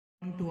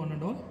To one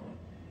and all.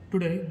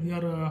 Today we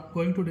are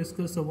going to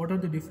discuss what are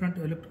the different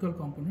electrical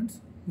components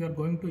we are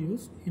going to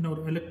use in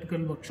our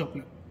electrical workshop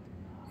lab.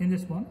 In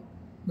this one,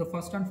 the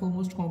first and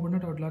foremost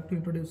component I would like to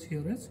introduce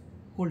here is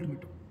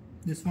voltmeter.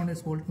 This one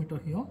is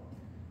voltmeter here,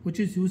 which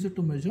is used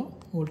to measure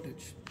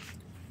voltage.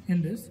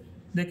 In this,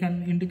 they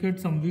can indicate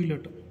some V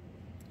letter,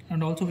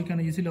 and also we can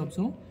easily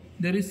observe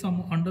there is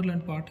some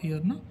underlined part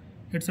here.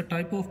 It's a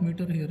type of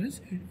meter here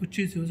which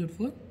is used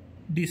for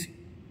DC.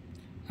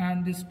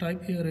 And this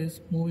type here is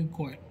moving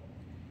coil.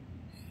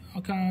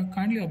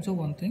 Kindly observe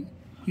one thing.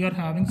 We are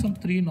having some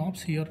 3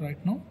 knobs here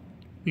right now,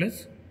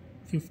 plus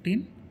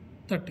 15,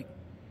 30,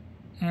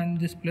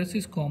 and this plus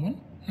is common,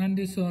 and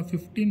this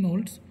 15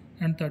 volts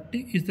and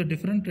 30 is the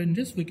different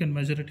ranges. We can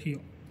measure it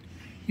here.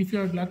 If you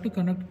would like to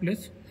connect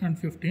plus and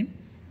 15,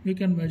 we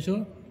can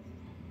measure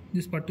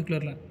this particular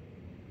line.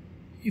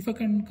 If I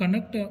can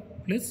connect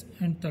plus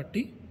and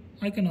 30,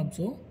 I can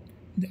observe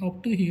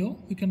up to here.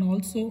 We can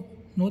also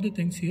know the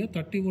things here.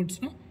 30 volts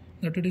now,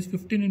 that it is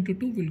 15 into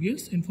 2 will give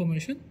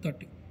information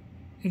 30.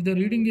 If the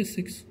reading is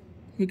 6,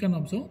 we can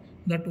observe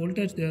that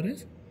voltage there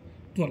is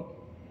 12.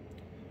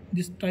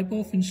 This type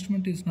of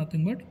instrument is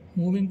nothing but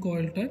moving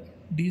coil type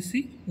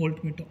DC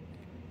voltmeter.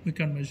 We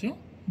can measure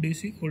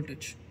DC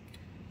voltage.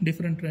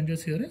 Different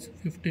ranges here is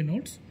 15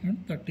 volts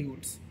and 30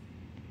 volts.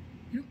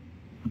 Yeah.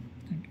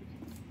 Thank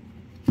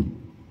you.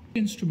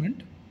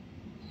 Instrument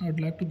I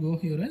would like to go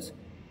here as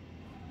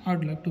I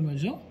would like to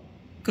measure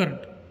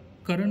current.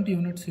 Current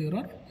units here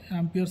are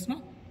amperes.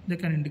 Now they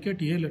can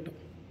indicate A letter,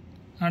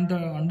 and the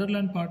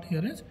underlined part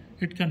here is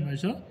it can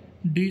measure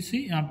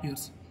DC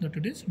amperes, that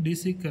it is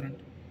DC current.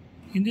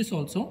 In this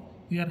also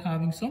we are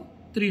having some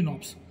 3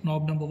 knobs,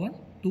 knob number 1,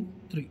 2,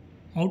 3.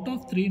 Out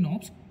of 3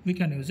 knobs we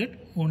can use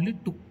it only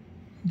 2.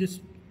 This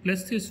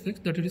plus is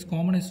fixed, that it is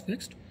common is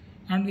fixed,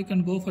 and we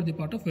can go for the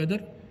part of whether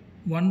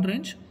 1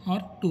 range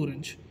or 2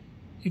 range.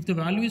 If the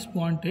value is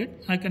 0.8,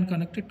 I can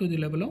connect it to the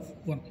level of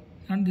 1,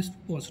 and this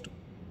positive.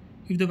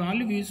 If the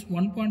value is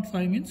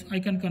 1.5 means I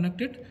can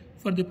connect it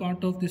for the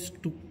part of this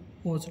 2,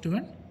 positive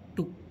and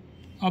 2.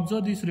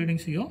 Observe these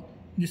readings here.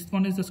 This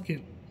one is the scale.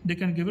 They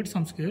can give it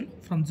some scale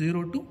from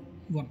 0 to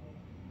 1.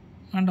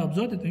 And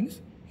observe the things.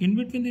 In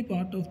between the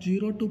part of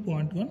 0 to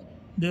 0.1,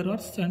 there are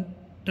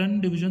 10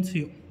 divisions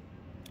here.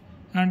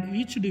 And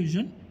each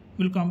division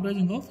will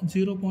comprising of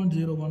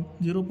 0.01,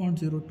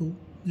 0.02,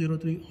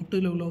 0.3 up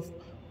to the level of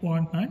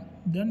 0.9.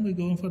 Then we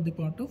go for the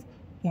part of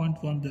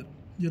 0.1 there,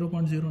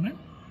 0.09,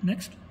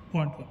 next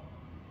 0.1.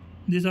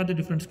 These are the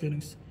different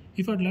scalings.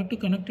 If I'd like to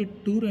connect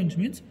it 2 range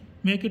means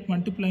make it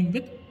multiplying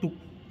with 2.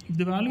 If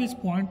the value is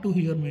 0.2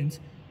 here means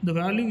the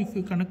value if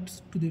you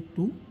connect to the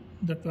 2,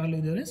 that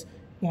value there is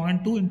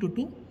 0.2 into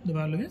 2, the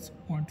value is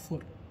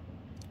 0.4.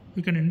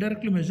 We can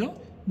indirectly measure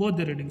both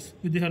the readings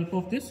with the help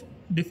of this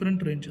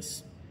different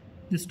ranges.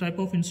 This type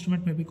of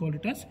instrument may be called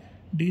it as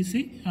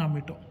DC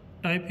ammeter.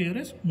 Type here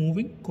is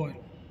moving coil.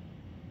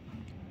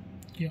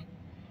 Yeah.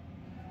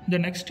 The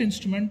next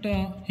instrument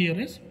here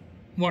is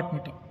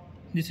wattmeter.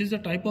 This is the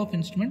type of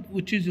instrument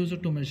which is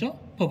used to measure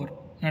power,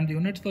 and the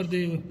units for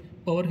the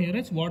power here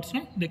is watts.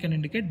 Now they can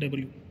indicate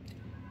W.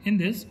 In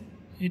this,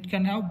 it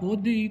can have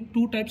both the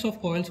 2 types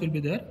of coils will be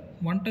there.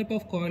 One type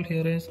of coil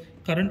here is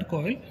current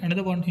coil,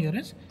 another one here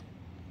is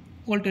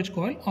voltage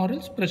coil or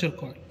else pressure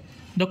coil.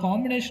 The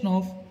combination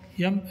of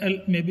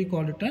ML may be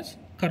called it as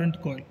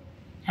current coil,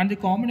 and the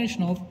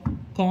combination of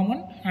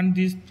common and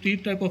these 3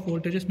 type of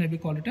voltages may be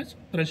called it as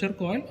pressure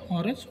coil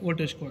or as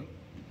voltage coil.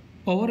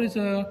 Power is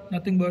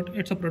nothing but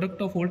it's a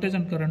product of voltage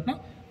and current.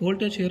 Now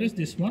voltage here is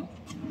this one,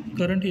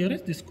 current here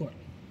is this coil,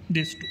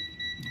 these 2.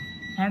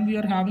 And we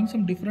are having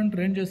some different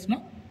ranges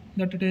now,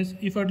 that it is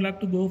if I'd like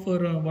to go for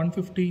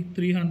 150,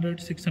 300,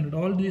 600,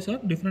 all these are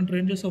different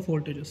ranges of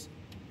voltages.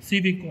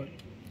 CV coil,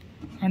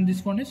 and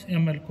this one is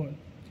ML coil.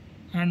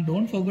 And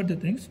don't forget the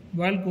things,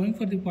 while going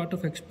for the part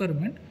of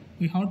experiment,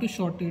 we have to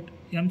short it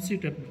MC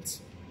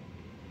terminals.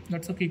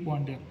 That's a key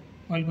point there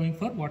while going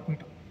for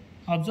wattmeter.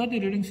 Observe the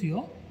readings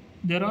here.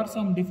 There are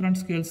some different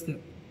scales there.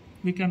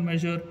 We can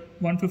measure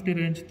 150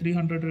 range,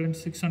 300 range,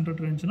 600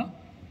 range. Now,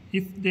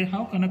 if they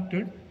have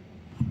connected,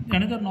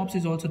 another knobs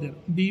is also there,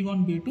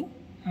 B1, B2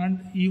 and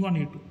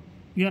E1, E2.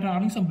 We are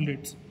having some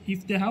blades.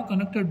 If they have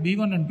connected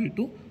B1 and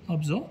B2,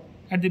 observe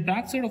at the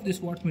back side of this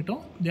wattmeter,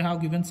 they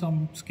have given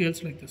some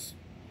scales like this.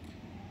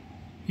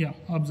 Yeah,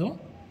 observe.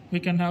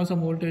 We can have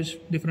some voltage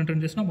different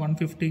ranges now,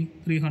 150,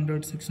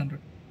 300, 600.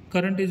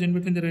 Current is in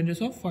between the ranges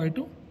of 5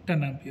 to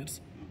 10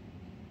 amperes.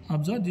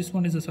 Observe this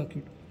one is a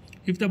circuit.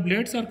 If the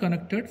blades are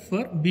connected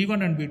for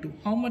B1 and B2,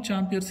 how much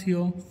amperes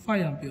here?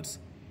 5 amperes.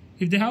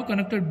 If they have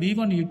connected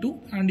B1,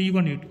 E2 and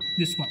E1, E2,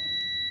 this one.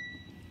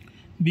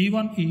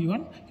 B1,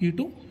 E1,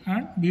 E2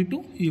 and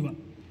B2, E1.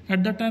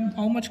 At that time,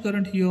 how much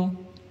current here?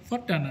 For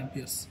 10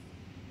 amperes.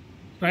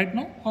 Right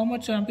now, how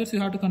much amperes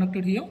you have to connect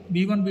it here?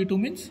 B1, B2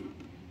 means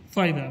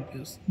 5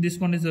 amperes. This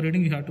one is the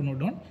reading you have to note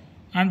down.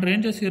 And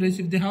ranges here is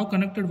if they have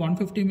connected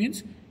 150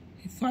 means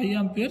 5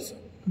 amperes,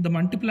 the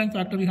multiplying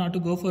factor you have to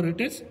go for it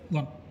is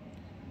 1.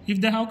 If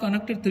they have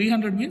connected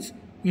 300 means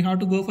we have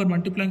to go for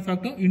multiplying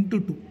factor into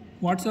 2.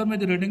 whatsoever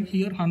the reading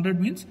here 100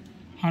 means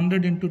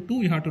 100 into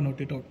 2 you have to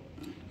note it out.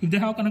 If they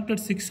have connected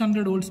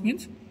 600 volts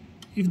means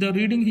if the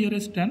reading here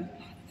is 10,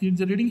 if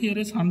the reading here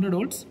is 100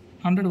 volts,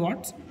 100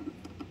 watts,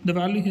 the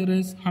value here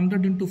is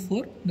 100 into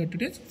 4, that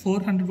it is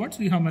 400 watts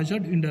we have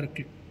measured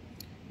indirectly.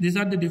 These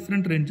are the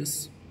different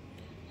ranges,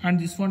 and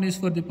this one is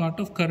for the part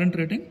of current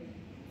rating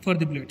for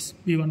the blades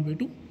B1,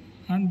 B2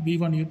 and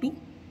B1, E2,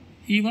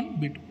 E1,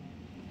 B2.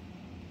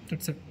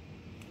 That's it.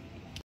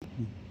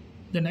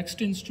 The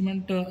next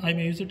instrument I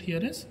may use it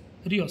here is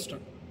Rheostat.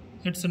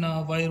 It's in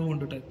a wire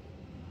wound type.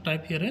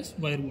 Type here is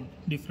wire wound,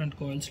 different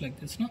coils like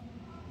this.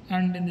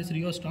 And in this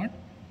Rheostat,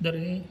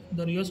 the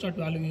Rheostat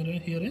value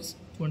here is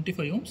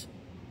 25 ohms.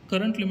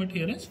 Current limit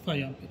here is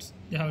 5 amperes.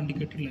 They have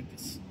indicated like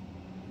this.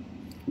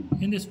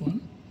 In this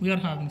one, we are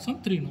having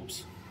some 3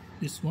 knobs.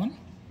 This one,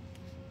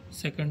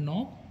 second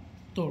knob,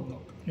 third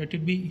knob. Let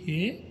it be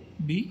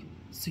A, B,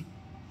 C.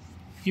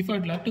 If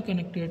I'd like to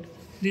connect it,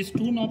 these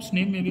 2 knobs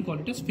name may be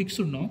called it as fixed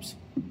knobs.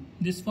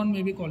 This one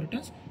may be called it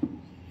as,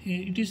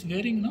 it is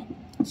varying knob,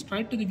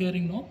 straight to the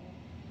varying knob.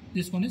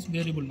 This one is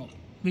variable knob.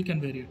 We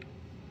can vary it.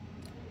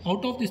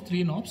 Out of these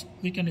 3 knobs,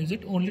 we can use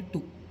it only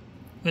 2.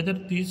 Whether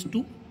these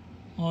 2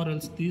 or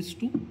else these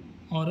 2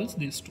 or else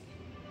these 2.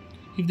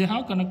 If they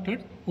have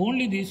connected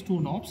only these 2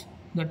 knobs,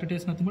 that it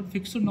is nothing but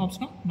fixed knobs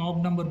now,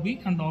 knob number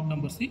B and knob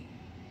number C,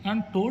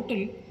 and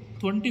total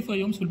 25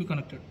 ohms will be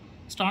connected.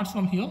 Starts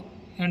from here,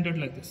 ended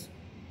like this.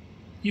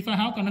 If I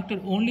have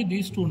connected only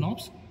these 2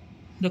 knobs,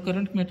 the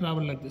current may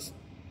travel like this.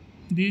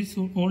 These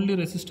only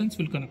resistance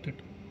will connect it.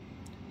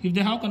 If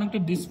they have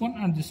connected this one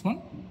and this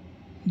one,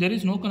 there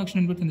is no connection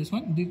in between this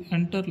one. They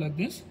enter like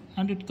this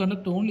and it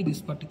connect only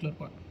this particular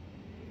part.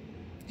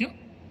 Yeah.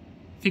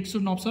 Fixed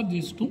knobs are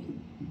these 2.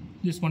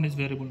 This one is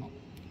variable knob.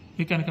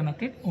 We can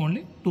connect it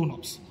only 2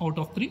 knobs. Out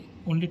of 3,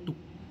 only 2.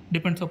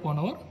 Depends upon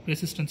our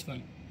resistance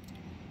value.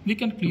 We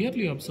can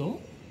clearly observe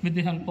with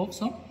the help of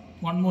some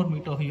one more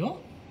meter here,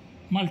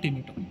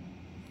 multimeter.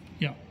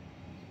 Yeah.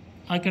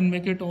 I can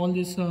make it all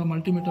this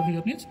multimeter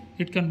here means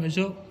it can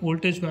measure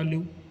voltage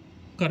value,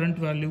 current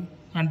value,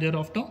 and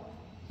thereafter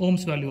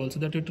ohms value also,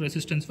 that it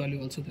resistance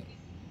value also there.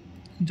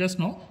 Just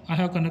now I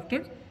have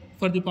connected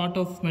for the part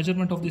of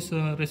measurement of this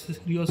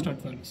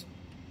rheostat values.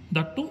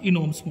 That too in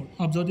ohms mode.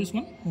 Observe this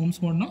one,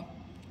 ohms mode now.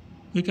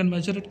 We can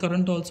measure it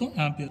current also,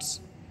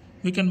 amperes.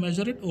 We can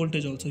measure it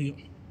voltage also here.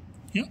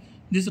 Yeah.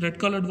 This red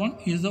colored one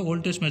is the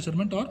voltage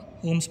measurement or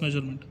ohms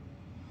measurement.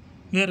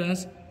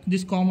 Whereas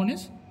this common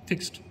is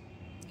fixed.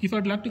 If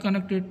I'd like to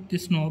connect it,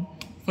 this knob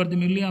for the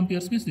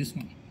milliamperes means this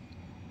one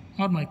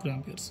or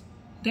microamperes.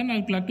 Then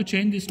I'd like to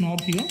change this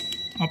knob here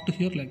up to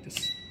here like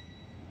this.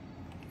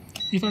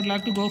 If I'd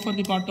like to go for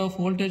the part of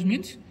voltage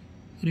means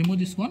remove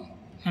this one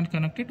and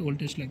connect it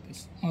voltage like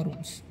this or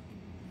ohms.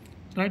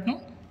 Right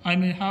now I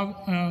may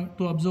have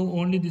to observe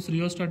only this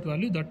rheostat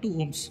value, that to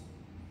ohms.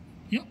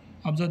 Yeah,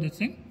 observe this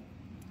thing.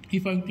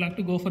 If I would like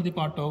to go for the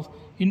part of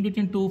in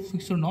between 2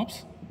 fixed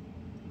knobs,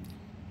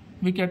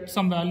 we get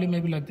some value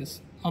maybe like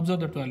this.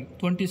 Observe that value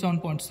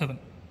 27.7.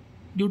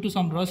 Due to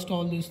some rust,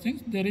 all these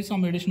things, there is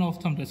some addition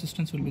of some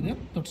resistance will be there.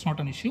 That's not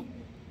an issue.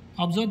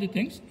 Observe the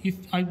things. If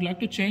I would like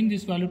to change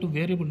this value to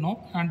variable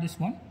knob and this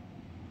one,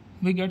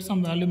 we get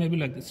some value maybe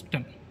like this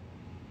 10.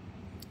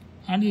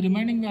 And the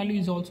remaining value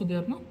is also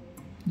there now,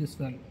 this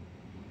value.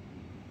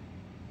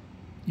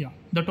 Yeah,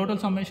 the total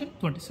summation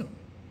 27.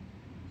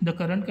 The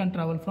current can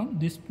travel from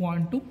this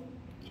point to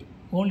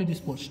only this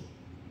portion.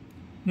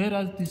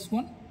 Whereas this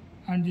one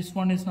and this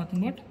one is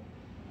nothing but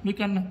we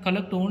can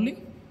collect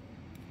only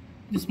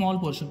the small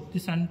portion,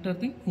 this entire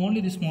thing, only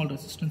the small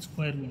resistance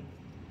wire one.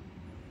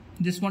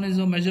 This one is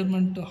a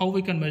measurement, how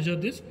we can measure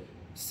this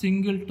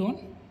single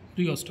tone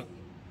rheostat.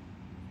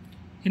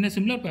 In a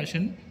similar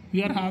fashion,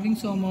 we are having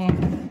some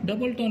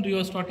double tone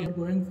rheostat. We are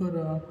going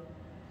for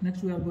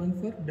next we are going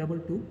for double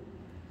tube,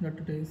 that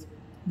it is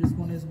this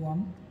one is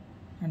 1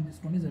 and this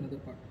one is another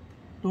part.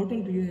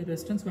 Total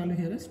resistance value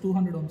here is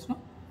 200 ohms now.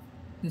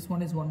 This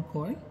one is one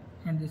coil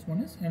and this one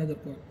is another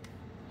coil,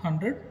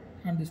 100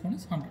 and this one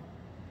is 100.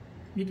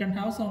 We can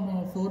have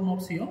some 4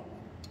 knobs here.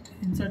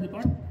 Inside the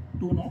part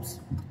 2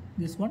 knobs,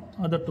 this one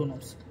other 2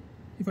 knobs.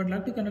 If I'd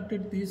like to connect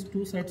it these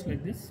 2 sides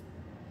like this,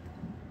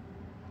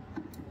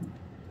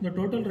 the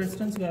total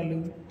resistance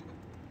value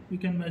we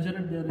can measure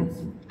it there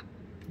is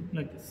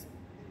like this.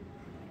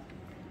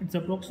 It's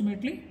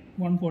approximately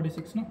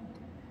 146 now.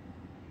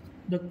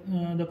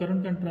 The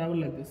current can travel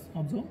like this.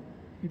 Observe,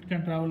 it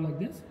can travel like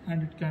this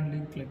and it can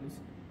leave it like this.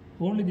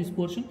 Only this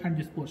portion and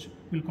this portion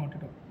will count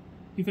it out.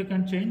 If I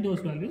can change those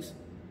values,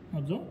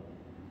 observe.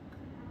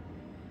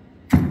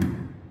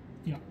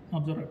 Yeah,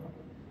 observe right now.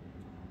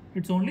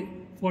 It's only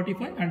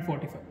 45 and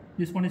 45.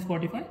 This one is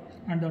 45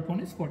 and that one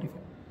is 45.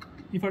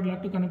 If I'd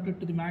like to connect it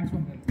to the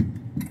maximum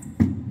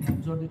value,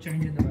 observe the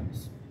change in the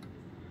values.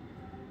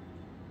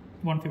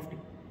 150.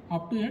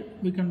 Up to end,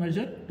 we can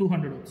measure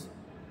 200 ohms.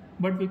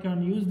 But we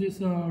can use this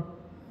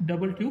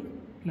double tube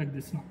like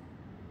this now.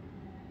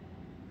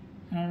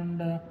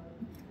 And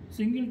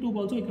single tube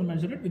also we can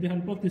measure it with the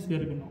help of this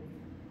variable knob.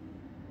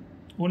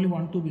 Only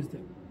one tube is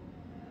there.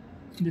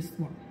 This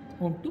one.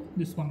 out to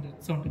this one there,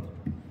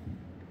 73,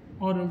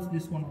 or else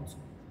this one also.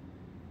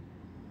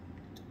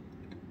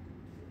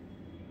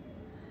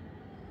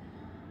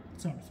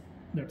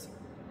 That's it.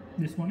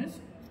 This one is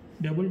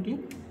double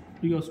tube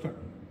rheostat.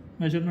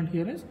 Measurement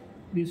here is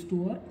these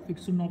two are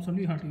fixed knobs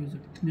only, you have to use it,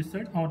 this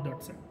side or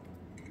that side.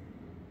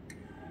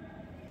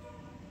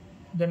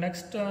 The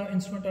next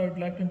instrument I would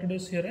like to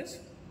introduce here is,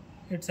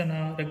 it's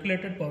a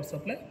regulated power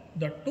supply,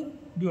 that too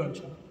dual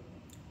channel.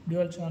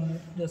 Dual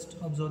channel, just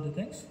observe the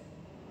things.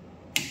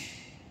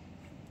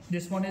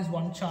 This one is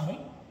one channel,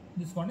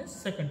 this one is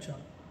second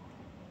channel.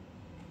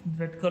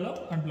 Red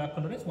color and black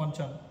color is one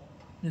channel.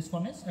 This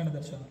one is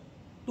another channel.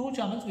 Two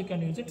channels we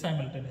can use it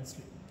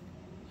simultaneously.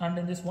 And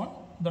in this one,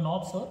 the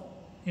knobs are,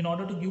 in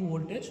order to give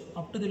voltage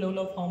up to the level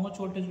of how much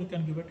voltage we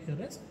can give it here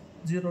is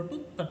 0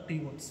 to 30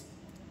 volts.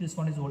 This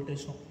one is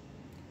voltage knob.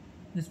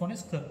 This one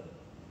is current.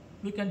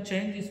 We can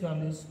change these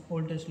values,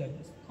 voltage like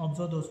this.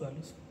 Observe those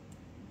values.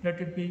 Let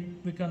it be,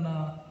 we can,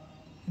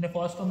 in a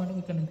faster manner,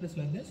 we can increase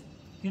like this.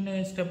 In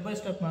a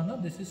step-by-step manner,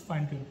 this is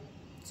fine-tuned.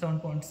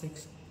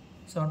 7.6,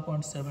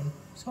 7.7,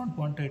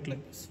 7.8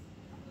 like this.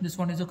 This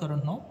one is a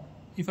current knob.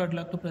 If I'd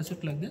like to press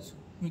it like this,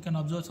 we can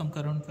observe some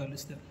current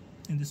values there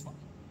in this one.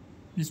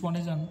 This one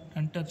is an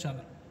enter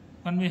channel.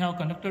 When we have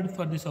connected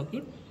for the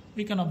circuit,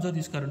 we can observe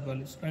these current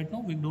values. Right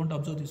now, we don't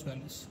observe these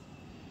values.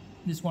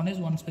 This one is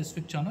one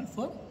specific channel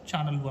for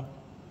channel 1.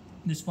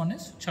 This one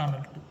is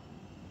channel 2.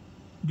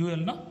 Dual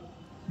na?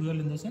 Dual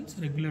in the sense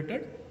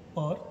regulated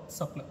power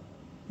supply.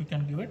 We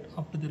can give it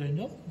up to the range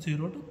of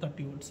 0 to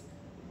 30 volts.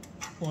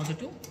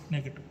 Positive,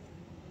 negative.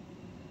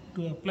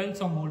 To apply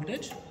some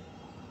voltage,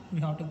 we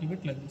have to give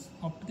it like this.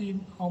 Up to the,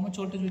 how much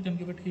voltage we can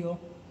give it here?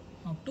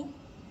 Up to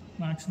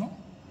maximum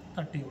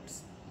 30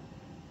 volts.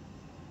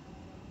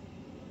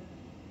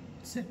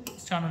 Same,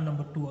 channel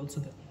number 2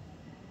 also there.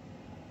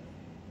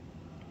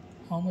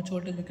 How much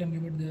voltage we can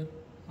give it there?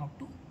 Up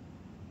to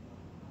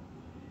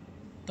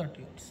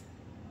 30 volts.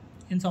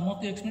 In some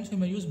of the experiments, we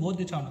may use both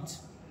the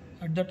channels.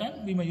 At that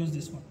time, we may use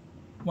this one.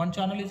 One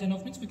channel is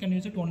enough means we can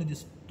use it only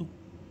this two.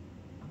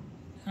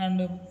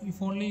 And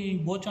if only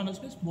both channels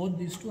means both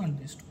these two and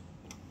these two.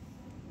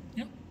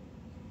 Yeah.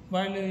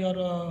 While you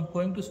are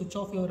going to switch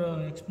off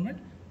your experiment,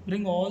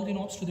 bring all the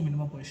knobs to the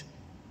minimum position.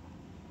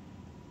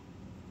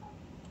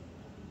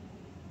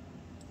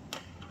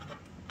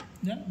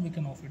 Then we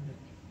can off it there.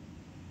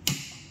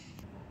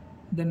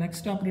 The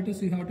next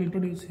apparatus we have to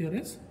introduce here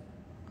is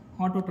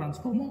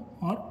Autotransformer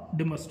or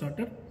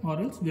Dimmerstat or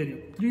else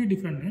Variac. 3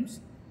 different names.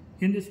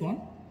 In this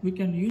one, we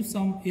can use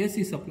some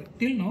AC supply.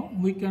 Till now,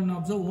 we can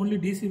observe only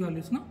DC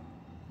values now.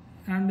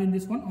 And in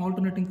this one,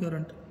 alternating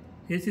current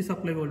AC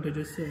supply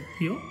voltages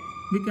here.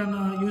 We can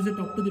use it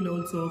up to the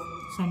levels of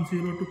some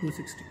 0 to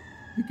 260.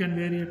 We can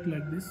vary it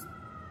like this.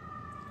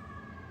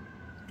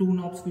 2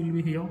 knobs will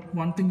be here.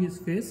 One thing is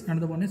phase,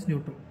 another one is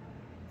neutral.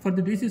 For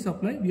the DC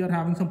supply, we are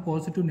having some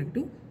positive,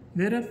 negative.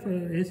 Whereas for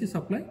AC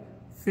supply,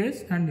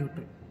 phase and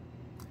neutral.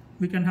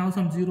 We can have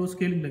some zero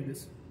scaling like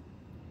this.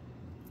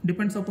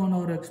 Depends upon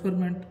our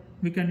experiment,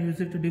 we can use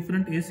it to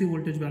different AC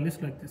voltage values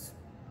like this.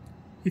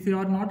 If you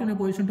are not in a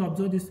position to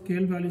observe these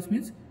scale values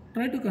means,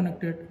 try to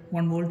connect it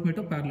 1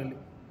 voltmeter parallelly.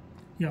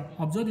 Yeah,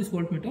 observe this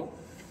voltmeter,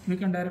 we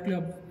can directly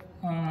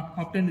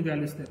obtain the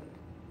values there.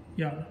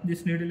 Yeah,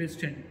 this needle is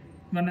changing.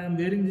 When I am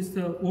wearing this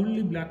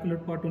only black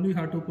colored part only, you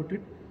have to put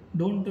it.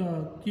 Don't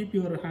keep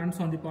your hands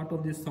on the part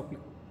of this supply.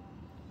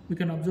 We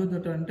can observe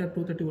that entire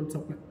 230 volt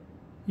supply.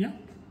 Yeah,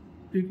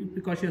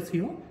 precautious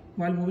here.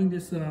 While moving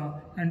this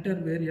entire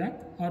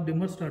Variac or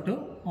Dimmerstat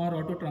or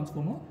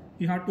Autotransformer,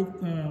 you have to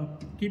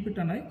keep it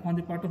an eye on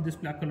the part of this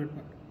black colored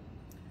part.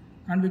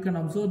 And we can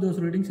observe those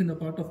readings in the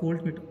part of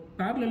voltmeter.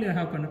 Parallelly, I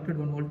have connected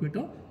 1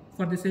 voltmeter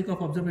for the sake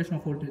of observation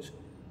of voltage.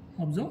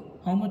 Observe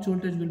how much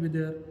voltage will be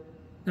there.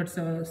 That's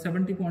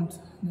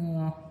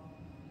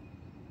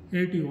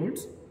 70.80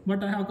 volts.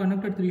 But I have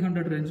connected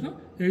 300 range now.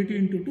 80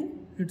 into 2,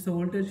 its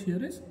voltage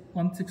here is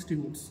 160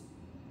 volts.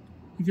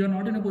 If you are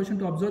not in a position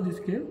to observe this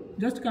scale,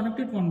 just connect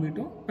it 1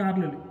 meter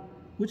parallelly.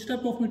 Which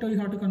type of meter you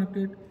have to connect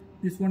it?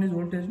 This one is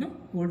voltage now,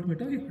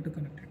 voltmeter you have to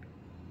connect it.